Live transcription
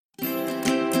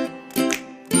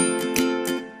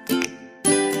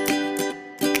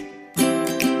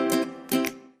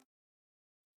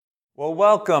Well,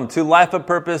 welcome to Life of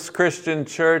Purpose Christian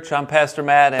Church. I'm Pastor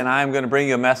Matt, and I'm going to bring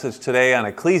you a message today on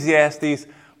Ecclesiastes,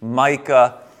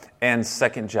 Micah, and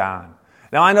 2 John.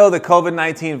 Now, I know the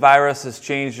COVID-19 virus has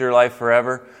changed your life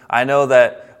forever. I know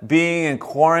that being in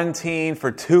quarantine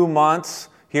for 2 months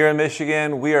here in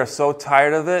Michigan, we are so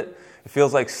tired of it. It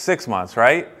feels like 6 months,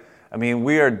 right? I mean,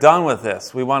 we are done with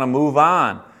this. We want to move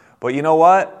on. But you know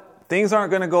what? Things aren't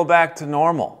going to go back to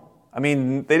normal. I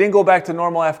mean, they didn't go back to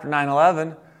normal after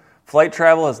 9/11. Flight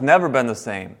travel has never been the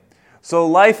same. So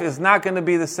life is not going to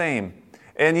be the same.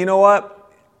 And you know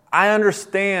what? I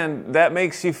understand that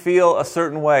makes you feel a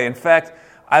certain way. In fact,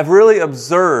 I've really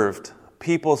observed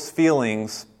people's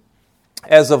feelings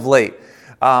as of late.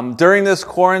 During this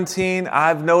quarantine,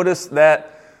 I've noticed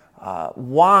that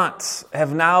wants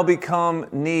have now become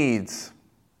needs.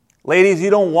 Ladies, you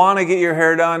don't want to get your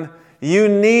hair done. You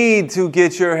need to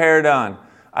get your hair done.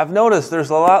 I've noticed there's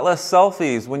a lot less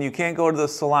selfies when you can't go to the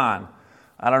salon.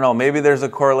 I don't know, maybe there's a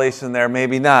correlation there,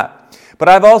 maybe not. But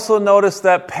I've also noticed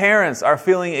that parents are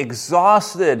feeling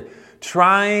exhausted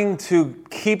trying to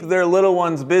keep their little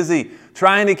ones busy,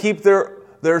 trying to keep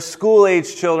their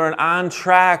school-age children on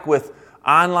track with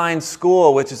online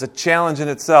school, which is a challenge in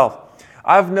itself.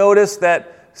 I've noticed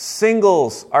that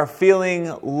singles are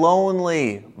feeling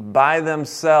lonely by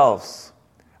themselves.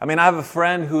 I mean, I have a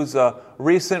friend who's a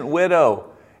recent widow,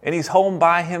 and he's home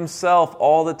by himself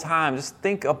all the time. Just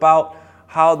think about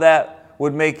how that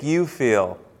would make you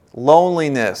feel.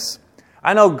 Loneliness.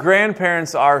 I know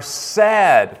grandparents are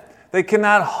sad. They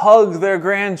cannot hug their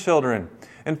grandchildren.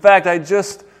 In fact, I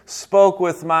just spoke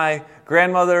with my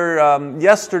grandmother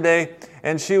yesterday,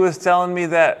 and she was telling me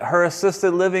that her assisted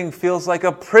living feels like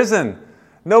a prison.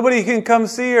 Nobody can come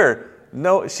see her.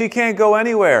 No, she can't go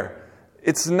anywhere.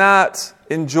 It's not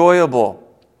enjoyable.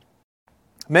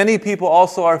 Many people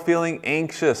also are feeling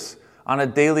anxious on a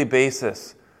daily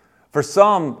basis. For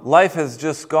some, life has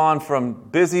just gone from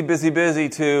busy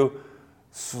to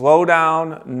slow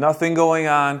down, nothing going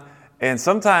on. And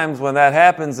sometimes when that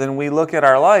happens and we look at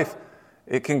our life,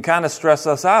 it can kind of stress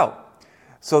us out.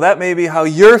 So that may be how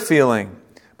you're feeling.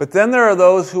 But then there are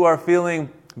those who are feeling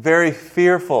very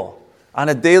fearful on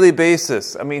a daily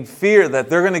basis. I mean, fear that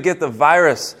they're going to get the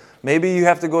virus. Maybe you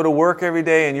have to go to work every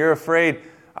day and you're afraid,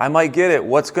 I might get it.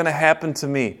 What's going to happen to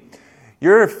me?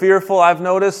 You're fearful, I've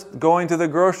noticed, going to the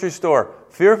grocery store.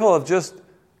 Fearful of just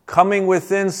coming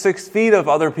within 6 feet of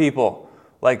other people.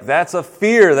 Like, that's a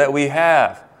fear that we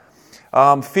have.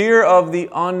 Fear of the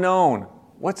unknown.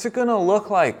 What's it going to look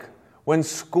like when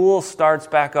school starts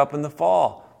back up in the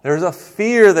fall? There's a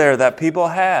fear there that people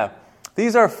have.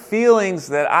 These are feelings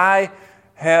that I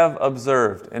have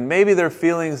observed. And maybe they're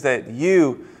feelings that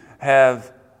you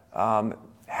have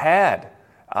had.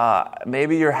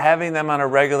 Maybe you're having them on a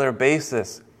regular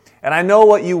basis. And I know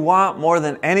what you want more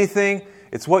than anything.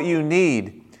 It's what you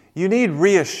need. You need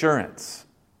reassurance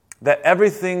that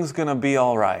everything's going to be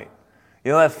all right.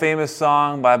 You know that famous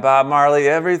song by Bob Marley,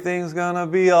 Everything's going to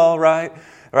be all right,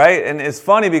 right? And it's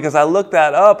funny because I looked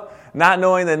that up, not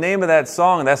knowing the name of that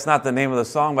song. That's not the name of the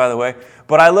song, by the way.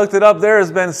 But I looked it up. There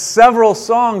has been several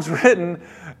songs written,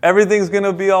 Everything's going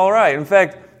to be all right. In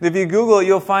fact, if you Google it,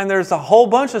 you'll find there's a whole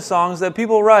bunch of songs that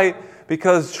people write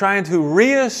because trying to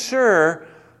reassure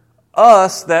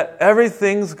us that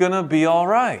everything's going to be all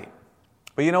right.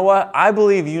 But you know what? I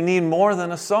believe you need more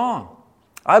than a song.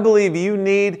 I believe you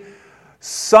need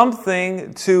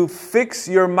something to fix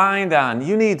your mind on.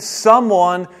 You need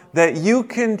someone that you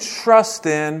can trust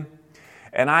in,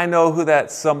 and I know who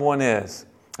that someone is.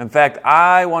 In fact,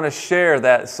 I want to share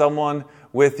that someone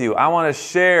with you. I want to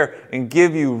share and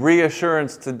give you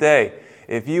reassurance today.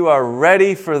 If you are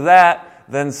ready for that,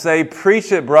 then say,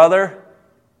 preach it, brother.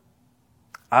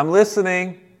 I'm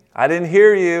listening. I didn't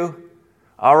hear you.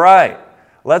 All right,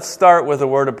 let's start with a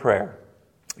word of prayer.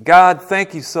 God,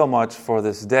 thank you so much for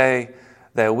this day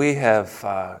that we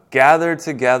have gathered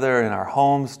together in our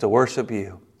homes to worship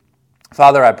you.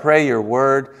 Father, I pray your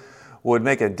word would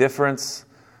make a difference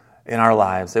in our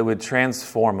lives. It would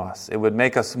transform us. It would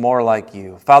make us more like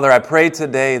you. Father, I pray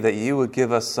today that you would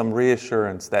give us some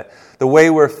reassurance that the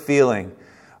way we're feeling,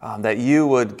 that you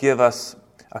would give us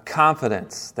a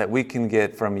confidence that we can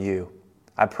get from you.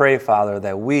 I pray, Father,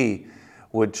 that we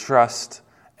would trust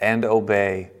and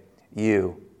obey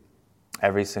you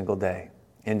every single day.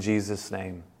 In Jesus'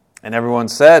 name. And everyone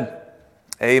said,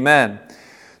 amen.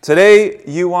 Today,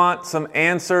 you want some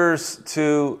answers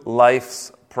to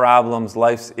life's problems,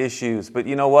 life's issues. But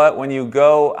you know what? When you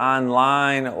go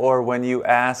online or when you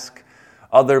ask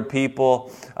other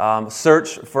people,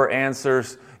 search for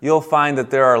answers, you'll find that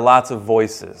there are lots of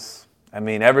voices. I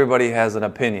mean, everybody has an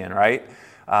opinion, right?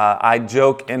 I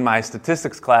joke in my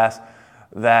statistics class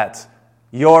that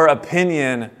your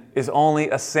opinion is only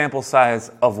a sample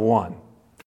size of one.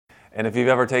 And if you've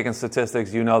ever taken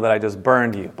statistics, you know that I just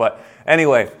burned you. But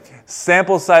anyway,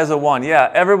 sample size of one. Yeah,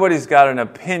 everybody's got an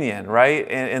opinion, right?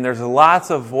 And there's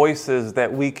lots of voices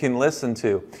that we can listen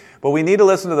to. But we need to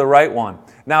listen to the right one.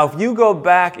 Now, if you go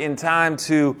back in time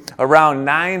to around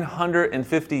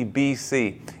 950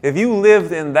 BC, if you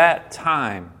lived in that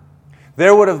time,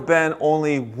 there would have been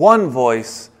only one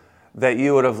voice that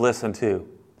you would have listened to.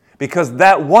 Because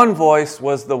that one voice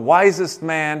was the wisest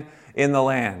man in the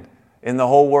land, in the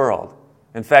whole world.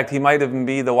 In fact, he might even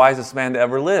be the wisest man to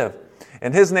ever live.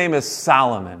 And his name is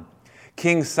Solomon,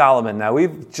 King Solomon. Now,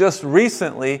 we've just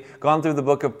recently gone through the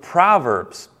book of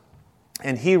Proverbs,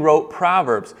 and he wrote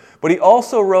Proverbs. But he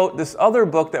also wrote this other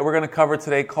book that we're going to cover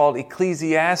today called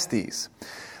Ecclesiastes.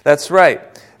 That's right,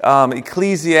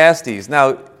 Ecclesiastes.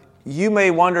 Now, you may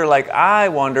wonder, like I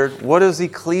wondered, what does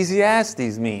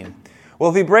Ecclesiastes mean? Well,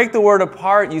 if you break the word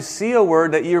apart, you see a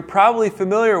word that you're probably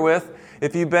familiar with.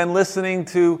 If you've been listening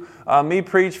to me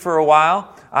preach for a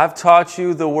while, I've taught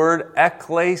you the word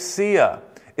ecclesia.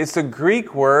 It's a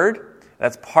Greek word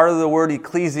that's part of the word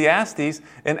Ecclesiastes.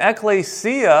 And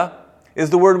ecclesia is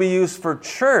the word we use for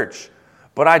church.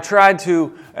 But I tried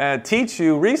to teach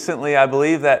you recently, I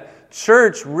believe, that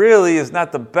church really is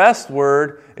not the best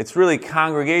word. It's really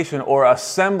congregation or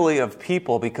assembly of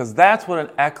people, because that's what an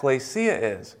ecclesia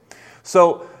is.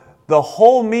 So the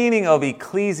whole meaning of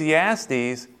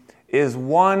Ecclesiastes is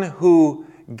one who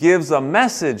gives a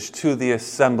message to the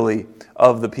assembly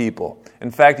of the people. In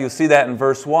fact, you'll see that in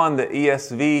verse 1, the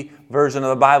ESV version of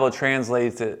the Bible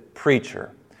translates it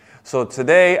preacher. So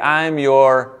today I'm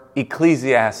your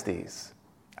Ecclesiastes.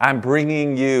 I'm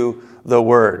bringing you the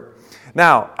word.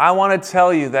 Now, I want to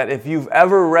tell you that if you've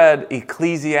ever read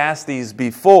Ecclesiastes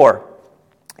before,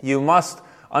 you must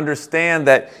understand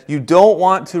that you don't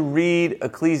want to read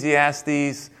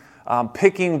Ecclesiastes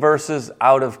picking verses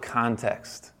out of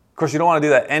context. Of course, you don't want to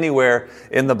do that anywhere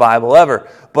in the Bible ever.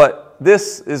 But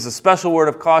this is a special word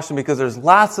of caution because there's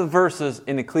lots of verses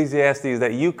in Ecclesiastes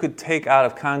that you could take out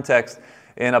of context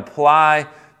and apply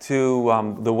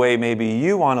to the way maybe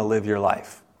you want to live your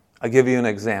life. I'll give you an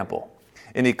example.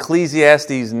 In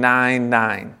Ecclesiastes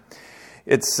 9:9,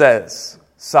 it says,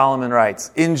 Solomon writes,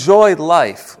 "Enjoy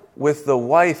life with the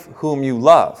wife whom you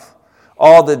love,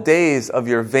 all the days of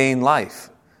your vain life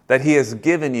that he has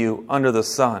given you under the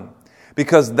sun,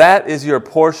 because that is your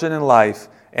portion in life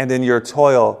and in your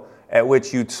toil at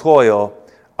which you toil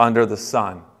under the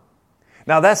sun."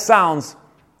 Now that sounds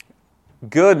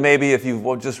good maybe if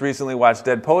you've just recently watched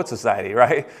Dead Poet Society,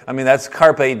 right? I mean, that's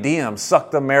carpe diem,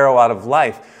 suck the marrow out of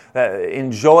life.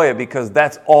 Enjoy it because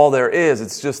that's all there is.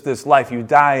 It's just this life. You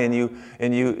die and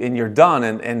you're done,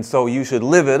 and so you should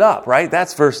live it up, right?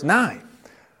 That's verse 9.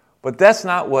 But that's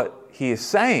not what he is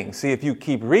saying. See, if you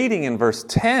keep reading in verse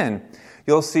 10,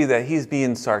 you'll see that he's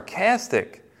being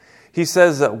sarcastic. He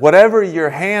says that whatever your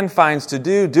hand finds to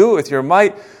do, do it with your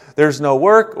might. There's no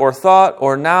work or thought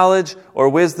or knowledge or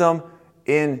wisdom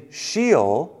in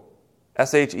Sheol,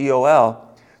 Sheol,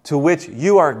 to which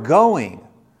you are going.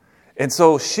 And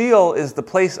so Sheol is the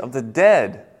place of the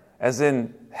dead, as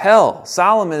in hell.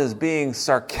 Solomon is being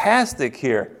sarcastic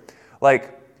here.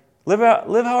 Like, live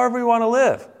however you want to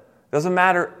live. Doesn't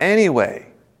matter anyway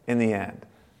in the end.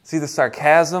 See the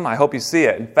sarcasm? I hope you see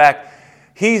it. In fact,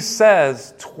 he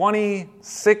says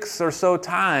 26 or so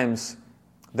times,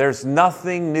 there's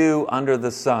nothing new under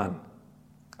the sun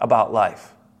about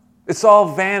life. It's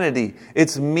all vanity.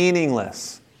 It's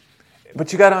meaningless.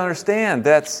 But you got to understand,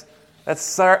 that's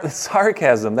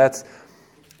sarcasm. That's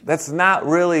not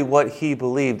really what he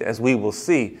believed, as we will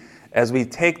see, as we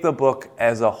take the book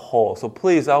as a whole. So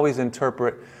please always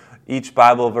interpret each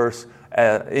Bible verse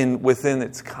within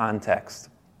its context.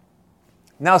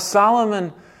 Now,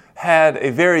 Solomon had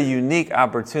a very unique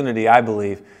opportunity, I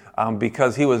believe,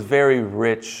 because he was very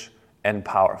rich and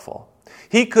powerful.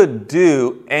 He could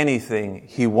do anything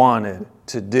he wanted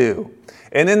to do.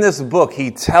 And in this book, he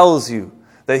tells you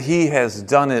that he has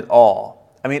done it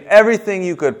all. I mean, everything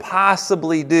you could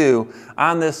possibly do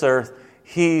on this earth,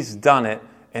 he's done it.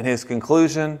 And his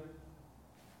conclusion,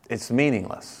 it's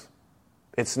meaningless.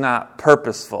 It's not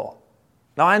purposeful.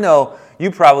 Now, I know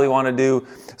you probably want to do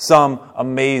some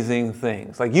amazing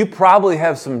things. Like, you probably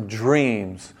have some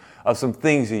dreams of some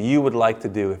things that you would like to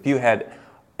do if you had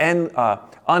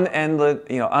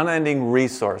unending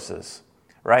resources,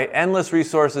 right? Endless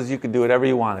resources, you could do whatever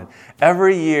you wanted.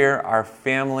 Every year, our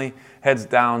family heads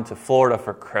down to Florida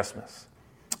for Christmas.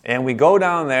 And we go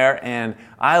down there, and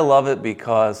I love it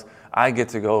because I get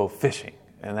to go fishing.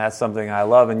 And that's something I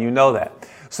love, and you know that.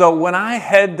 So when I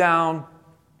head down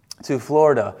to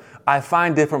Florida, I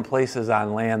find different places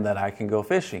on land that I can go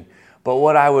fishing. But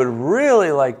what I would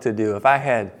really like to do, if I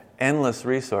had endless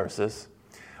resources,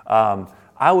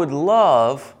 I would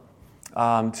love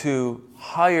to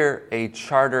hire a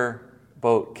charter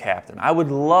boat captain. I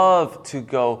would love to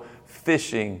go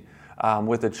fishing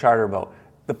with a charter boat.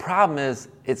 The problem is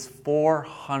it's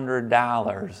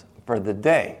 $400 for the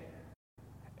day.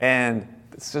 And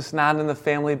it's just not in the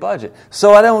family budget.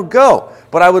 So I don't go.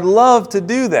 But I would love to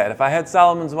do that. If I had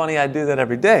Solomon's money, I'd do that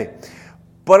every day.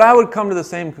 But I would come to the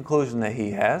same conclusion that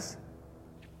he has.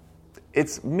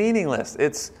 It's meaningless.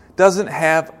 It doesn't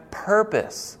have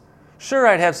purpose. Sure,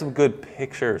 I'd have some good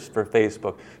pictures for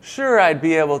Facebook. Sure, I'd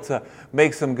be able to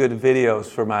make some good videos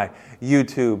for my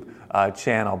YouTube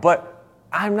channel. But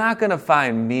I'm not going to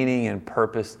find meaning and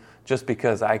purpose just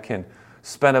because I can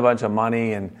spend a bunch of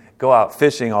money and go out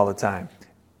fishing all the time.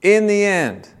 In the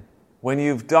end, when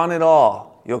you've done it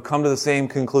all, you'll come to the same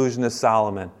conclusion as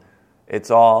Solomon. It's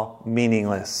all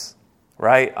meaningless,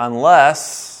 right?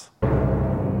 Unless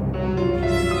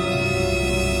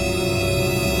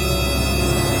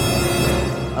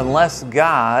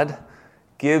God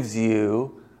gives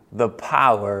you the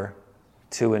power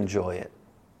to enjoy it.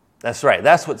 That's right.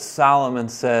 That's what Solomon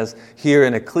says here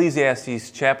in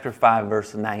Ecclesiastes chapter 5,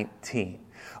 verse 19.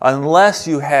 Unless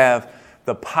you have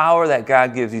the power that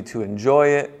God gives you to enjoy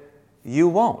it, you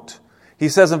won't. He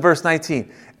says in verse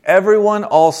 19, everyone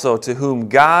also to whom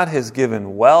God has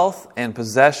given wealth and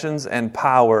possessions and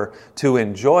power to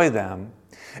enjoy them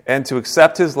and to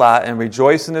accept his lot and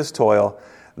rejoice in his toil,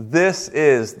 this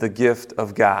is the gift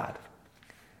of God.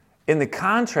 In the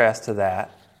contrast to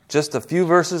that, just a few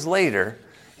verses later,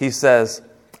 he says,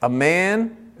 a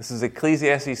man, this is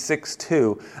Ecclesiastes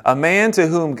 6:2, a man to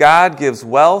whom God gives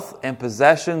wealth and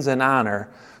possessions and honor,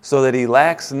 so that he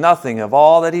lacks nothing of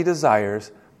all that he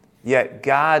desires, yet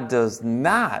God does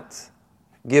not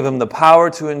give him the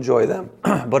power to enjoy them,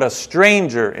 but a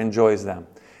stranger enjoys them.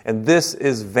 And this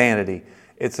is vanity.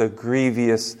 It's a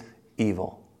grievous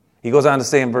evil. He goes on to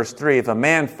say in verse 3, if a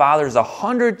man fathers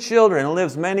 100 children and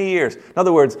lives many years, in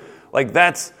other words, like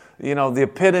that's the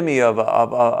epitome of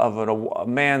a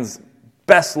man's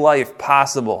best life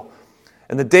possible.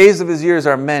 And the days of his years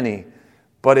are many,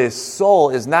 but his soul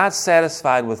is not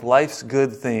satisfied with life's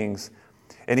good things,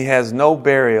 and he has no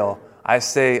burial. I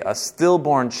say a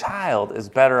stillborn child is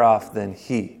better off than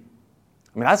he.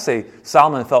 I'd say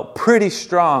Solomon felt pretty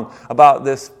strong about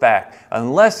this fact.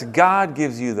 Unless God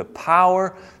gives you the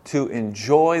power to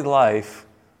enjoy life,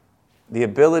 the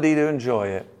ability to enjoy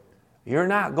it, you're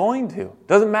not going to.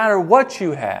 Doesn't matter what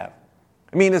you have.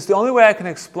 It's the only way I can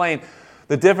explain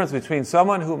the difference between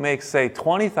someone who makes, say,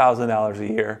 $20,000 a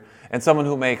year and someone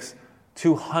who makes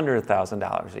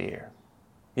 $200,000 a year.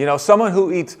 Someone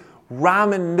who eats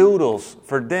ramen noodles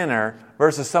for dinner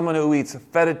versus someone who eats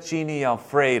fettuccine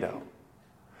alfredo.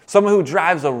 Someone who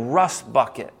drives a rust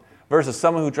bucket versus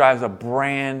someone who drives a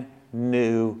brand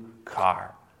new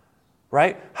car.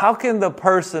 Right? How can the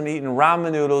person eating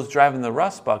ramen noodles, driving the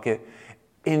rust bucket,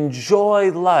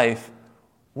 enjoy life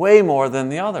way more than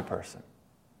the other person?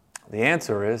 The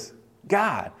answer is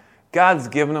God. God's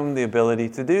given them the ability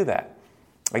to do that.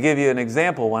 I give you an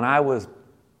example. When I was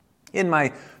in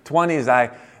my 20s,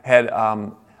 I had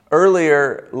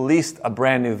earlier leased a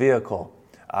brand new vehicle,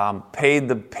 paid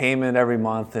the payment every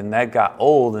month, and that got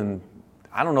old, and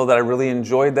I don't know that I really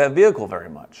enjoyed that vehicle very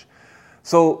much.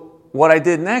 So what I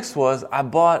did next was I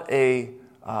bought a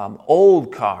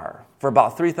old car for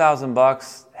about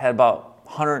 $3,000, had about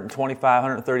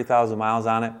 130,000 miles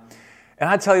on it. And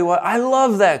I tell you what, I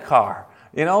love that car.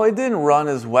 It didn't run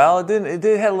as well. It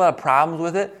had a lot of problems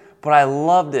with it, but I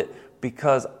loved it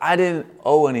because I didn't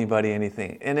owe anybody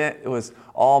anything. And it was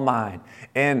all mine.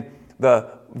 And the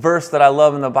verse that I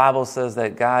love in the Bible says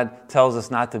that God tells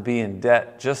us not to be in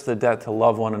debt, just the debt to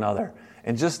love one another.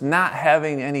 And just not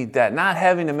having any debt, not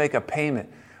having to make a payment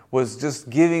was just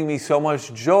giving me so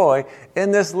much joy in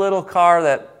this little car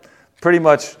that pretty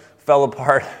much fell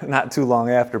apart not too long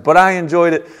after. But I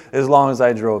enjoyed it as long as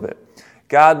I drove it.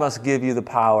 God must give you the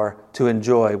power to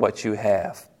enjoy what you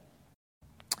have.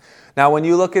 Now, when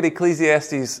you look at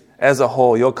Ecclesiastes as a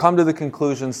whole, you'll come to the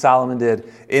conclusion Solomon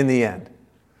did in the end.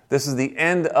 This is the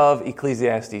end of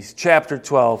Ecclesiastes, chapter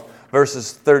 12,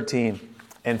 verses 13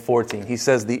 and 14. He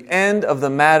says, the end of the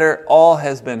matter, all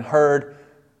has been heard.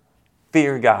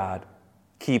 Fear God,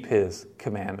 keep his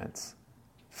commandments.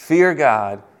 Fear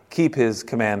God, keep his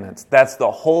commandments. That's the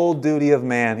whole duty of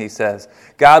man, he says.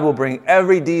 God will bring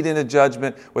every deed into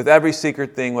judgment with every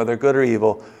secret thing, whether good or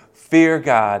evil. Fear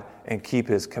God and keep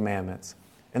his commandments.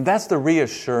 And that's the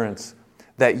reassurance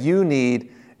that you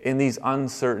need in these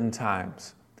uncertain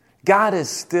times. God is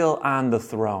still on the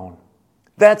throne.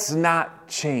 That's not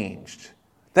changed.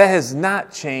 That has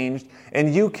not changed,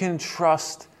 and you can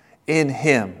trust in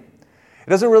Him. It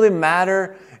doesn't really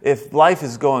matter if life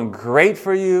is going great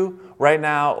for you right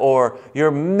now or you're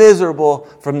miserable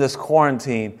from this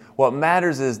quarantine. What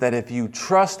matters is that if you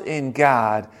trust in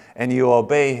God and you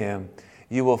obey Him,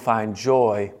 you will find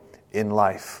joy in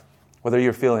life. Whether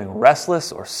you're feeling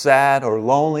restless or sad or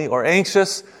lonely or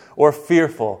anxious or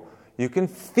fearful, you can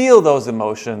feel those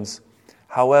emotions.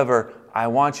 However, I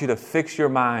want you to fix your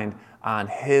mind on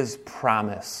His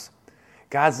promise.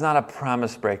 God's not a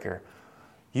promise breaker.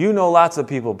 You know lots of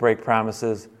people break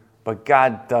promises, but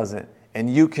God doesn't,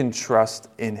 and you can trust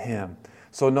in Him.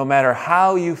 So no matter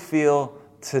how you feel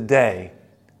today,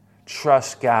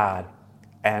 trust God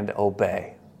and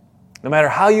obey. No matter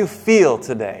how you feel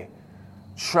today,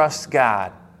 trust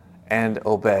God and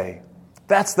obey.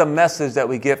 That's the message that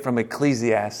we get from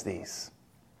Ecclesiastes.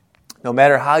 No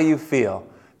matter how you feel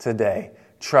today,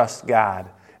 trust God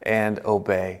and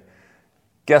obey.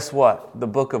 Guess what? The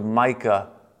book of Micah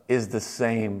is the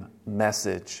same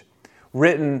message.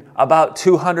 Written about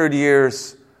 200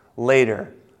 years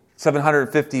later,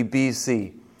 750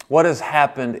 BC. What has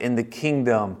happened in the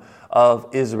kingdom of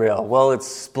Israel? Well, it's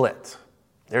split.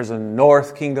 There's a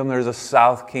north kingdom, there's a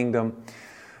south kingdom.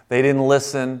 They didn't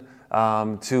listen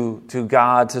to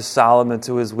God, to Solomon,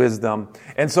 to his wisdom.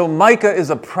 And so Micah is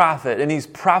a prophet, and he's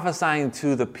prophesying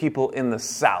to the people in the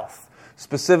south,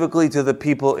 specifically to the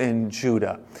people in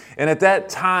Judah. And at that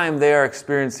time, they are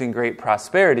experiencing great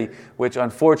prosperity, which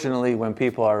unfortunately, when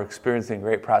people are experiencing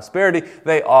great prosperity,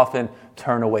 they often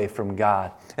turn away from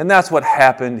God. And that's what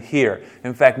happened here.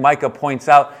 In fact, Micah points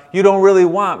out, you don't really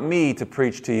want me to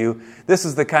preach to you. This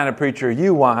is the kind of preacher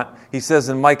you want. He says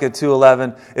in Micah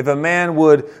 2:11, if a man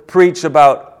would preach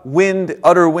about wind,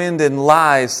 utter wind and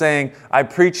lies, saying, I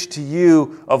preach to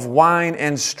you of wine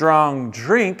and strong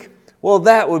drink, well,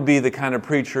 that would be the kind of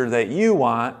preacher that you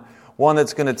want, one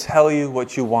that's going to tell you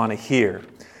what you want to hear.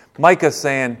 Micah's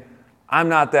saying, I'm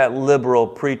not that liberal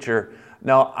preacher.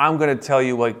 No, I'm going to tell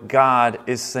you what God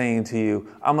is saying to you.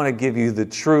 I'm going to give you the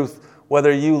truth,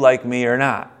 whether you like me or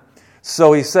not.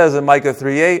 So he says in Micah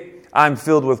 3:8, I'm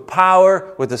filled with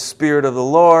power, with the Spirit of the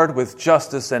Lord, with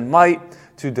justice and might,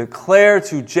 to declare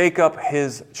to Jacob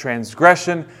his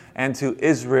transgression and to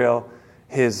Israel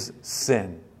his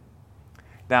sin.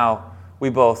 Now, we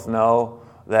both know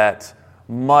that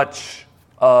much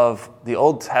of the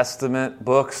Old Testament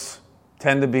books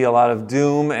tend to be a lot of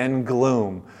doom and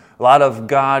gloom, a lot of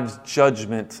God's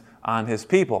judgment on His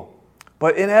people.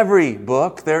 But in every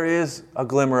book, there is a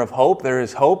glimmer of hope. There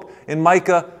is hope. In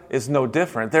Micah is no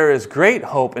different. There is great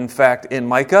hope, in fact, in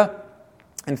Micah.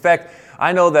 In fact,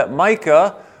 I know that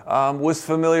Micah was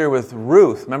familiar with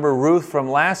Ruth. Remember Ruth from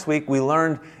last week? We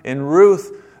learned in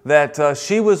Ruth that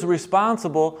she was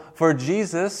responsible for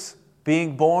Jesus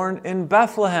being born in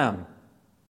Bethlehem.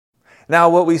 Now,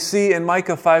 what we see in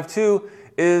Micah 5:2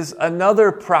 is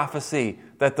another prophecy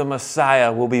that the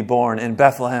Messiah will be born in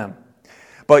Bethlehem.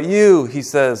 But you, he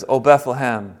says, O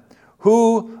Bethlehem,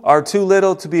 who are too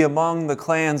little to be among the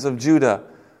clans of Judah,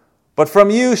 but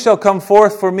from you shall come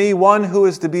forth for me one who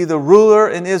is to be the ruler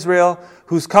in Israel,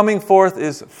 whose coming forth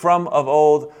is from of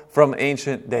old, from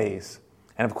ancient days.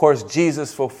 And of course,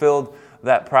 Jesus fulfilled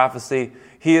that prophecy.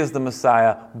 He is the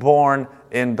Messiah, born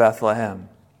in Bethlehem,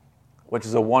 which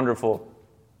is a wonderful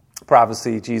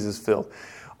prophecy Jesus filled.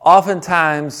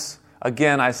 Oftentimes,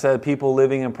 again, I said people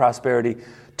living in prosperity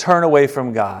turn away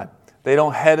from God. They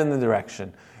don't head in the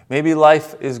direction. Maybe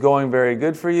life is going very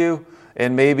good for you,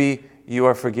 and maybe you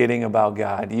are forgetting about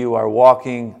God. You are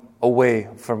walking away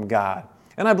from God.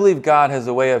 And I believe God has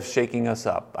a way of shaking us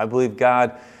up. I believe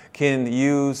God can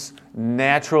use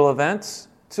natural events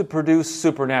to produce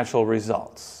supernatural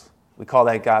results. We call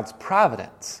that God's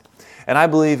providence. And I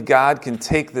believe God can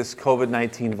take this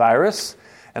COVID-19 virus,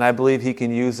 and I believe He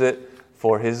can use it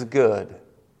for His good.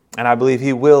 And I believe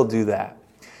He will do that.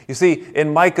 You see,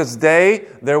 in Micah's day,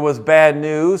 there was bad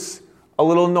news a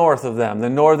little north of them. The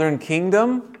northern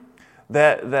kingdom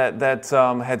that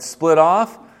had split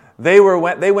off, they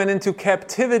went into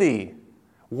captivity,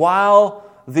 while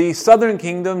the southern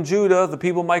kingdom, Judah, the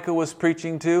people Micah was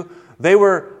preaching to, they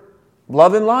were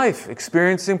loving life,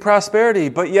 experiencing prosperity.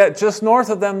 But yet, just north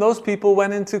of them, those people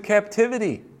went into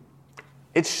captivity.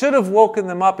 It should have woken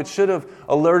them up. It should have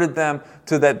alerted them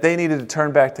to that they needed to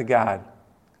turn back to God.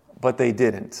 But they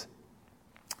didn't.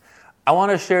 I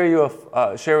want to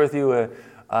share with you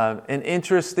an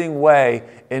interesting way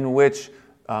in which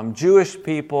Jewish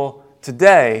people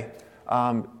today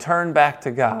turn back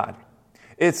to God.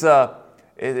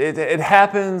 It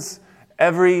happens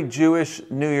every Jewish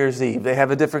New Year's Eve. They have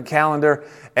a different calendar,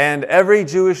 and every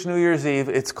Jewish New Year's Eve,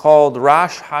 it's called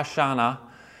Rosh Hashanah.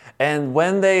 And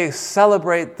when they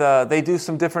celebrate, they do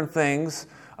some different things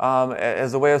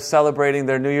as a way of celebrating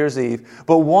their New Year's Eve.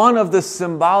 But one of the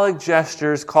symbolic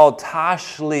gestures called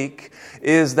tashlik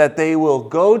is that they will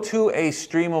go to a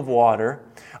stream of water,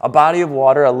 a body of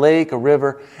water, a lake, a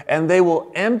river, and they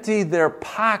will empty their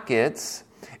pockets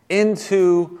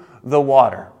into the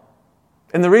water.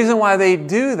 And the reason why they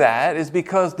do that is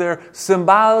because they're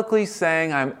symbolically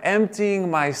saying, I'm emptying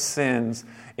my sins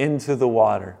into the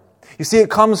water. You see, it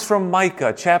comes from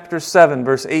Micah chapter 7,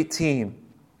 verse 18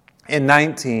 and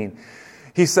 19.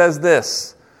 He says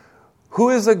this,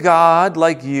 "Who is a God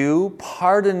like you,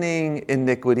 pardoning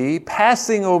iniquity,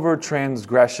 passing over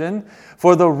transgression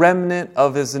for the remnant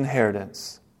of his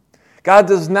inheritance?" God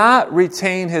does not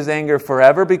retain his anger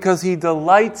forever because he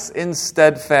delights in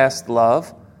steadfast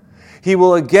love. He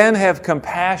will again have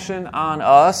compassion on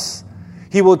us.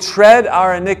 He will tread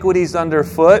our iniquities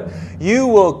underfoot. You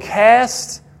will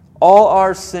cast all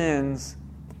our sins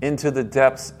into the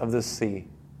depths of the sea.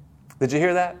 Did you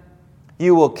hear that?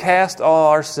 You will cast all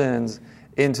our sins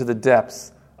into the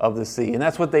depths of the sea. And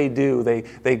that's what they do.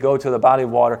 They go to the body of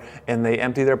water and they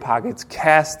empty their pockets,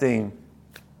 casting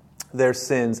their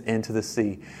sins into the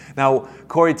sea. Now,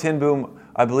 Corrie ten Boom,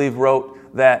 I believe,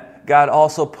 wrote that God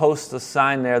also posts a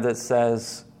sign there that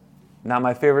says, not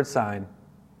my favorite sign,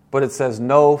 but it says,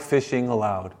 "No fishing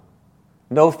allowed."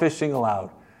 No fishing allowed.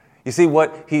 You see,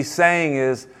 what he's saying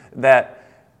is that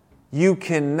you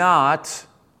cannot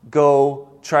go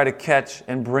try to catch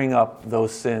and bring up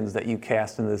those sins that you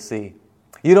cast into the sea.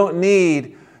 You don't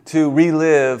need to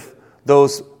relive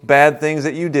those bad things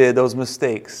that you did, those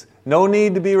mistakes. No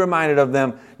need to be reminded of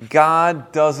them.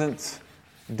 God doesn't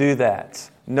do that.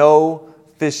 No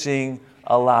fishing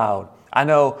allowed. I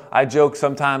know I joke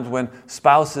sometimes when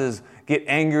spouses get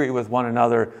angry with one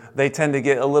another, they tend to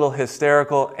get a little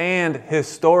hysterical and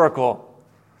historical.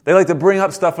 They like to bring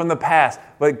up stuff from the past,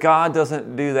 but God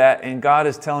doesn't do that, and God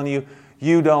is telling you,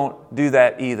 you don't do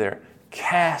that either.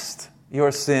 Cast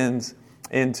your sins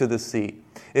into the sea.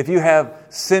 If you have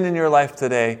sin in your life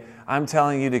today, I'm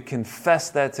telling you to confess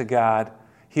that to God.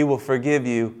 He will forgive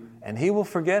you, and He will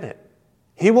forget it.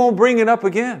 He won't bring it up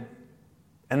again.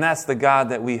 And that's the God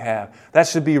that we have. That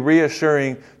should be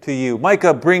reassuring to you.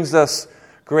 Micah brings us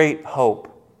great hope.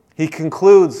 He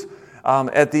concludes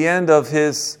at the end of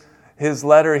his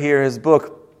letter here, his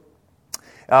book,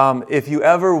 if you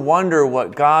ever wonder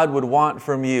what God would want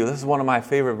from you, this is one of my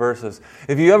favorite verses.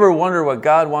 If you ever wonder what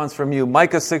God wants from you,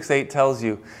 Micah 6:8 tells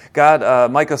you.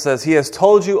 Micah says, "He has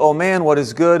told you, O man, what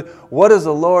is good. What does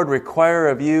the Lord require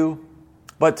of you?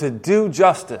 But to do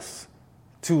justice,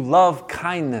 to love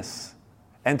kindness,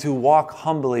 and to walk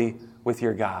humbly with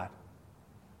your God."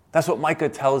 That's what Micah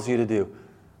tells you to do.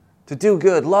 To do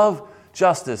good, love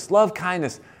justice, love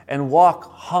kindness, and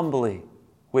walk humbly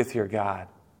with your God.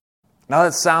 Now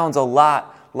that sounds a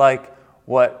lot like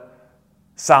what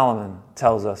Solomon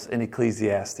tells us in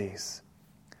Ecclesiastes.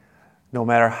 No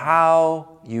matter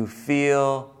how you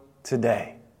feel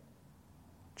today,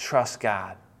 trust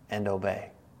God and obey.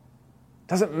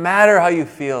 Doesn't matter how you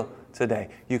feel today.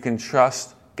 You can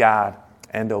trust God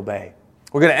and obey.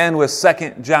 We're going to end with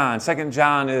 2 John. 2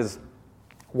 John is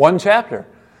one chapter.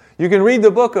 You can read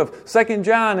the book of 2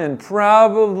 John in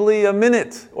probably a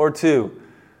minute or two.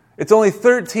 It's only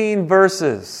 13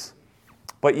 verses,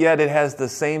 but yet it has the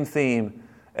same theme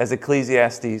as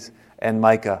Ecclesiastes and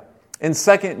Micah. In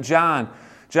 2 John,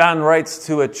 John writes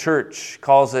to a church,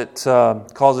 calls it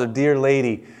Dear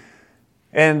Lady.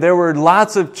 And there were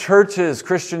lots of churches,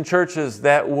 Christian churches,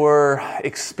 that were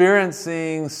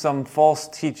experiencing some false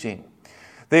teaching.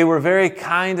 They were very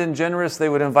kind and generous. They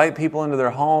would invite people into their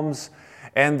homes.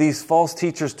 And these false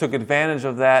teachers took advantage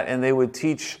of that, and they would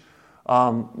teach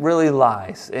really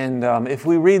lies. And if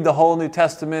we read the whole New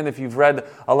Testament, if you've read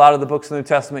a lot of the books of the New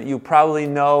Testament, you probably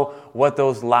know what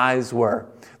those lies were.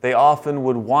 They often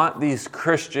would want these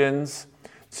Christians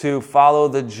to follow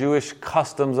the Jewish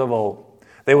customs of old.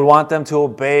 They would want them to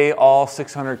obey all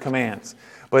 600 commands.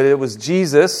 But it was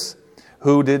Jesus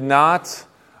who did not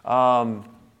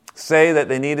say that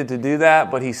they needed to do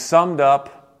that, but he summed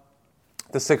up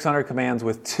the 600 commands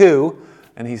with 2,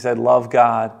 and he said, love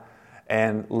God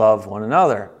and love one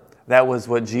another. That was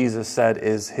what Jesus said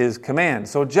is his command.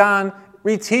 So John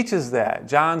reteaches that.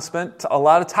 John spent a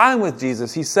lot of time with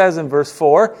Jesus. He says in verse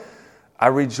 4, "I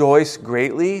rejoice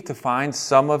greatly to find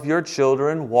some of your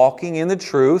children walking in the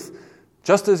truth,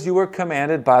 just as you were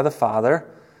commanded by the Father.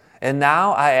 And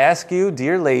now I ask you,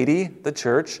 dear lady," the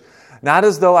church, "not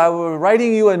as though I were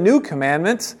writing you a new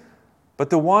commandment, but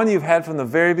the one you've had from the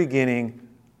very beginning,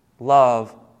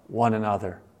 love one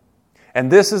another.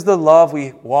 And this is the love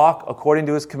we walk according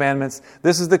to His commandments.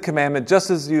 This is the commandment,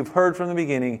 just as you've heard from the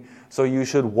beginning, so you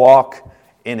should walk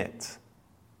in it.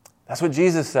 That's what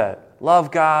Jesus said.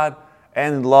 Love God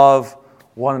and love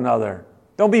one another.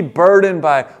 Don't be burdened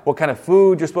by what kind of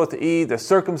food you're supposed to eat, the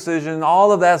circumcision,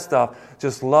 all of that stuff.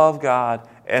 Just love God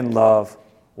and love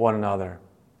one another.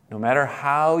 No matter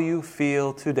how you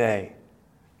feel today,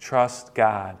 trust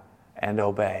God and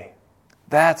obey.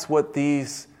 That's what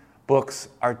these books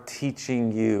are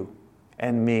teaching you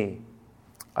and me.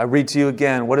 I read to you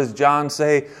again. What does John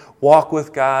say? Walk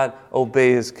with God,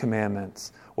 obey His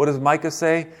commandments. What does Micah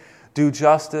say? Do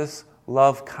justice,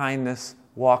 love kindness,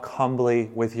 walk humbly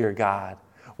with your God.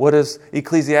 What does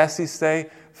Ecclesiastes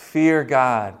say? Fear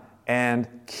God and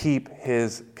keep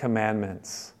His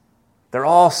commandments. They're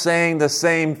all saying the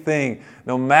same thing.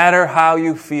 No matter how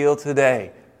you feel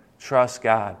today, trust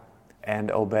God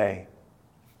and obey.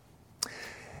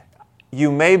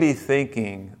 You may be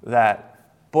thinking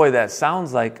that, boy, that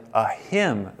sounds like a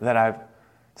hymn that I've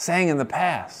sang in the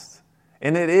past.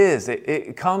 And it is.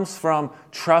 It comes from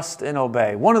Trust and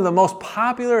Obey. One of the most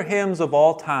popular hymns of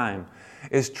all time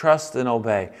is Trust and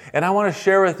Obey. And I want to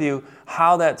share with you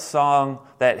how that song,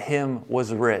 that hymn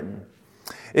was written.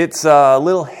 It's a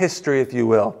little history, if you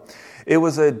will. It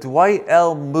was a Dwight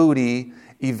L. Moody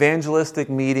evangelistic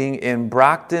meeting in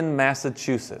Brockton,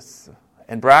 Massachusetts.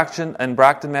 In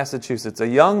Brockton, Massachusetts, a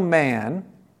young man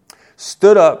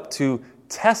stood up to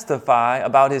testify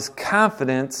about his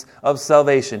confidence of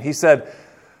salvation. He said,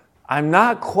 I'm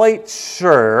not quite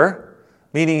sure,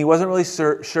 meaning he wasn't really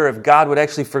sure if God would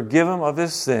actually forgive him of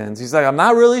his sins. He's like, I'm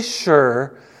not really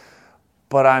sure,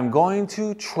 but I'm going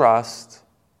to trust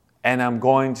and I'm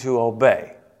going to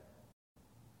obey.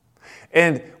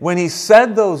 And when he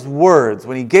said those words,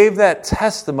 when he gave that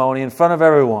testimony in front of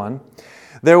everyone,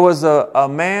 there was a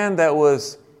man that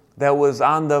was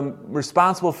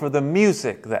responsible for the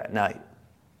music that night.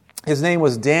 His name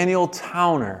was Daniel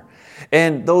Towner.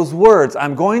 And those words,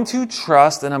 I'm going to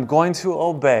trust and I'm going to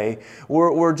obey,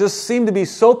 were just seemed to be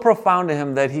so profound to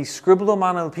him that he scribbled them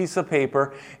on a piece of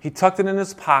paper. He tucked it in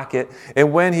his pocket.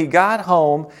 And when he got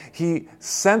home, he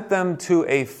sent them to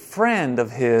a friend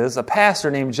of his, a pastor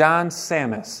named John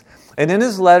Sammis. And in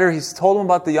his letter, he told him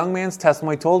about the young man's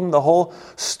testimony, told him the whole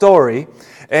story,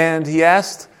 and he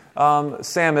asked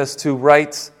Sammis to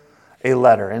write a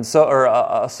letter or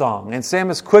a song. And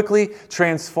Sammis quickly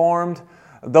transformed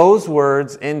those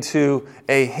words into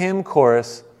a hymn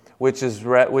chorus, which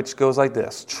goes like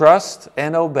this: Trust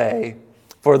and obey,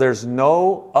 for there's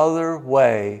no other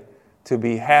way to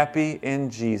be happy in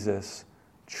Jesus.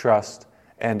 Trust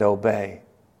and obey.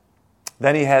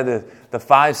 Then he had the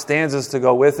 5 stanzas to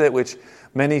go with it, which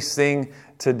many sing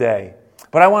today.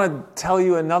 But I want to tell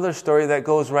you another story that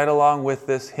goes right along with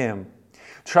this hymn.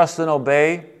 Trust and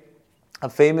Obey, a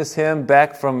famous hymn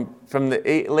back from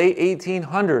the late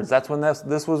 1800s. That's when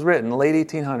this was written, the late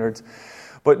 1800s.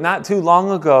 But not too long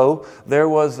ago, there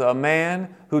was a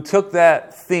man who took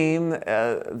that theme,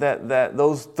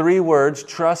 those 3 words,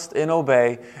 trust and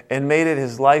obey, and made it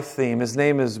his life theme. His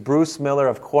name is Bruce Miller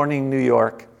of Corning, New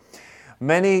York.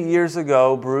 Many years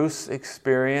ago, Bruce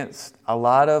experienced a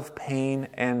lot of pain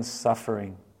and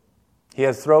suffering. He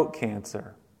had throat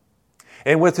cancer.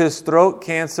 And with his throat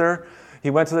cancer, he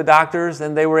went to the doctors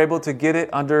and they were able to get it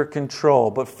under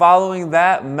control. But following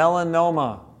that,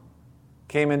 melanoma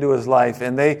came into his life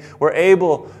and they were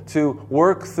able to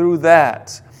work through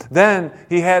that. Then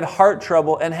he had heart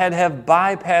trouble and had to have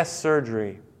bypass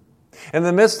surgery. In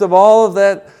the midst of all of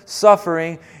that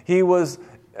suffering, he was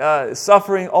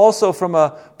suffering also from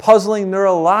a puzzling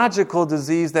neurological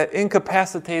disease that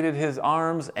incapacitated his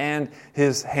arms and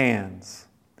his hands.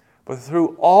 But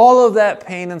through all of that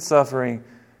pain and suffering,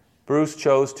 Bruce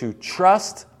chose to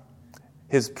trust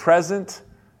his present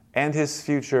and his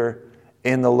future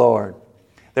in the Lord.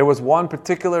 There was one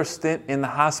particular stint in the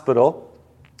hospital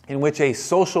in which a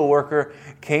social worker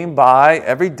came by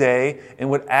every day and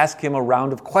would ask him a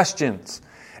round of questions.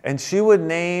 And she would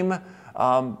name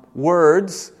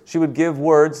words, she would give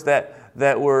words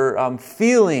that were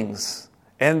feelings,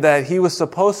 and that he was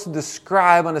supposed to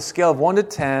describe on a scale of 1 to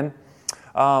 10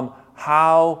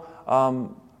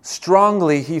 how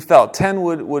strongly he felt. 10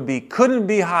 would be, couldn't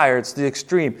be higher, it's the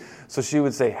extreme. So she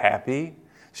would say happy,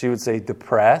 she would say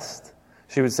depressed,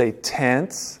 she would say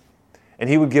tense, and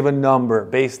he would give a number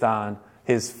based on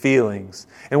his feelings.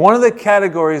 And one of the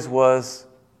categories was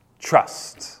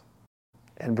trust.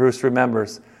 And Bruce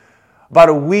remembers, about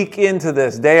a week into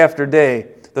this, day after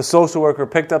day, the social worker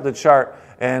picked up the chart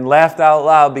and laughed out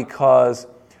loud because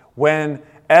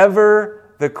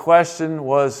whenever the question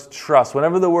was trust.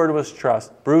 Whenever the word was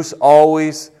trust, Bruce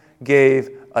always gave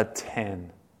a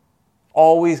 10.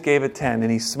 Always gave a 10.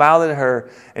 And he smiled at her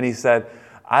and he said,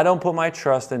 I don't put my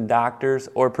trust in doctors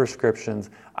or prescriptions.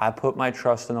 I put my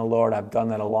trust in the Lord. I've done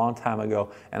that a long time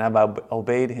ago, and I've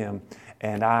obeyed Him,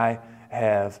 and I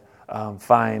have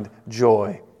find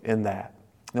joy in that.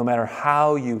 No matter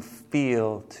how you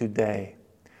feel today,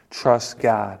 trust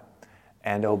God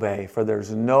and obey, for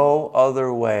there's no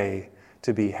other way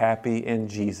to be happy in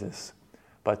Jesus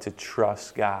but to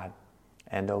trust God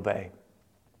and obey.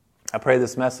 I pray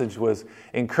this message was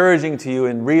encouraging to you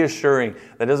and reassuring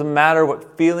that it doesn't matter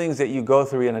what feelings that you go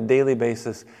through on a daily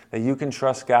basis, that you can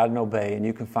trust God and obey, and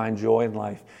you can find joy in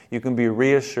life. You can be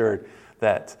reassured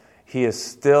that He is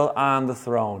still on the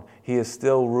throne. He is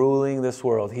still ruling this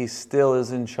world. He still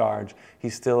is in charge. He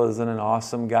still is an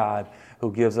awesome God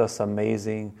who gives us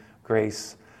amazing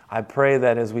grace. I pray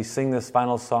that as we sing this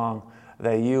final song,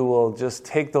 that you will just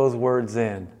take those words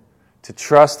in, to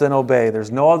trust and obey. There's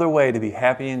no other way to be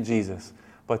happy in Jesus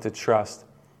but to trust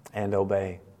and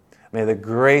obey. May the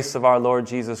grace of our Lord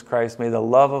Jesus Christ, may the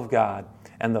love of God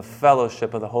and the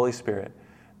fellowship of the Holy Spirit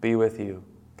be with you.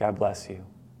 God bless you.